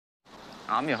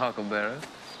I'm your huckleberry.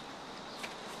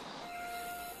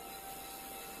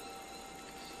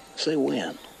 Say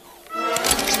when.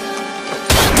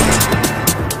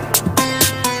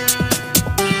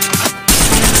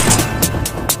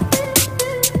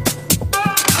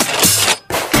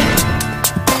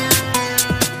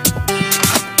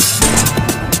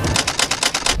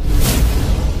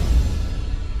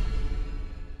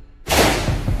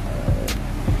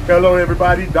 Hello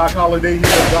everybody, Doc Holiday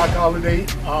here, Doc Holiday,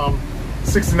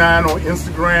 69 on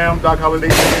Instagram, Doc Holiday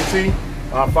TNT,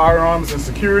 firearms and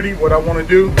security. What I want to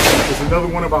do is another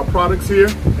one of our products here,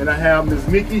 and I have Ms.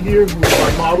 Nikki here, who's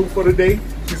our model for the day.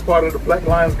 She's part of the Black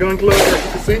Lions Gun Club, as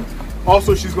you can see.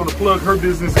 Also, she's going to plug her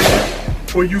business in.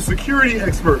 For you security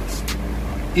experts,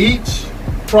 each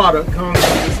product comes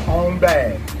with its own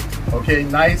bag, okay,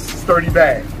 nice sturdy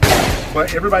bag.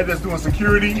 But everybody that's doing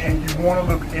security and you want to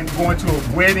look and going to a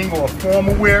wedding or a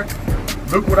formal wear,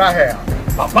 look what I have.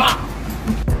 Ba-ba!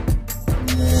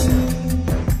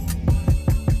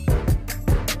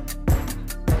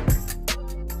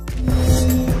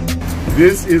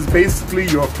 This is basically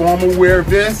your formal wear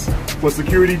vest for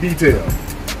security detail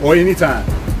or anytime.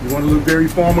 You want to look very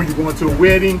formal, you're going to a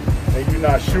wedding and you're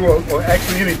not sure, or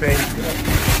actually anything,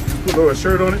 just put a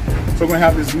shirt on it. So we're going to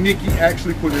have this Nikki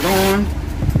actually put it on.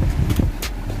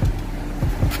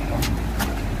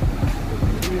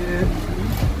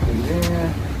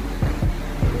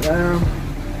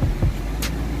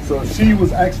 So she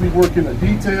was actually working a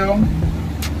detail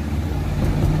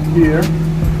here.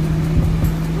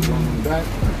 Back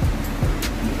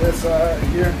this side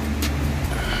here.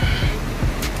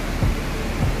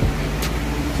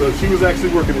 So she was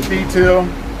actually working a detail.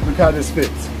 Look how this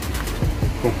fits.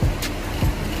 Cool.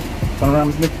 Turn around,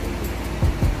 Ms. Nikki.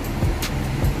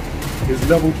 It's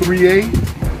level 3A,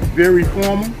 very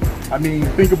formal. I mean,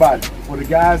 think about it. For the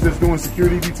guys that's doing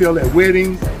security detail at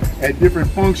weddings, at different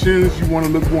functions, you want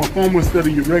to look more formal instead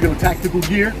of your regular tactical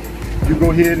gear, you go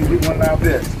ahead and get one of our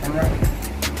vests. All right.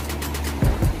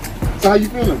 So how you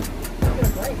feeling? I feel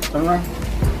great. All right.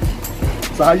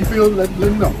 So how you feel? Let me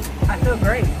know. I feel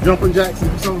great. Jumping jacks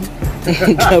or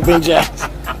something? Jumping jacks.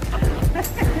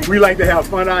 We like to have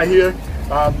fun out here.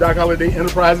 Doc Holiday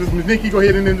Enterprises. Ms. Nikki, go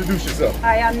ahead and introduce yourself.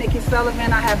 Hi, I'm Nikki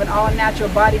Sullivan. I have an all-natural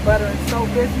body butter and soap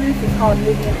business. It's called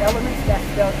Nubian Elements. That's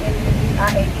spelled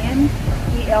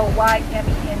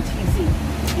N-U-B-I-A-N-E-L-Y-M-E-N-T-Z.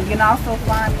 You can also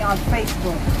find me on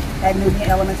Facebook at Nubian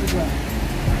Elements as well.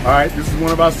 All right, this is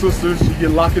one of our sisters. She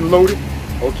get locked and loaded.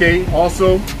 Okay,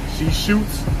 also, she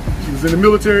shoots. She was in the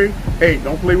military. Hey,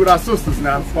 don't play with our sisters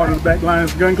now. It's part of the Black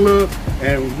Lions Gun Club,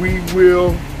 and we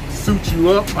will suit you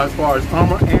up as far as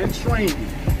armor and training.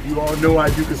 You all know I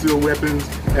do conceal weapons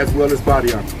as well as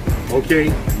body armor.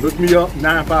 Okay, look me up,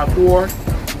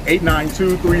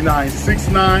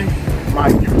 954-892-3969. My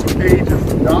YouTube page is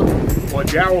Doc or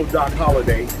Darryl Doc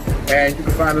Holiday, and you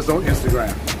can find us on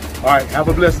Instagram. All right, have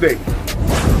a blessed day.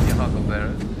 Your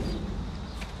huckleberry.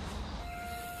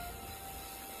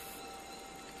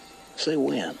 Say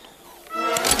when.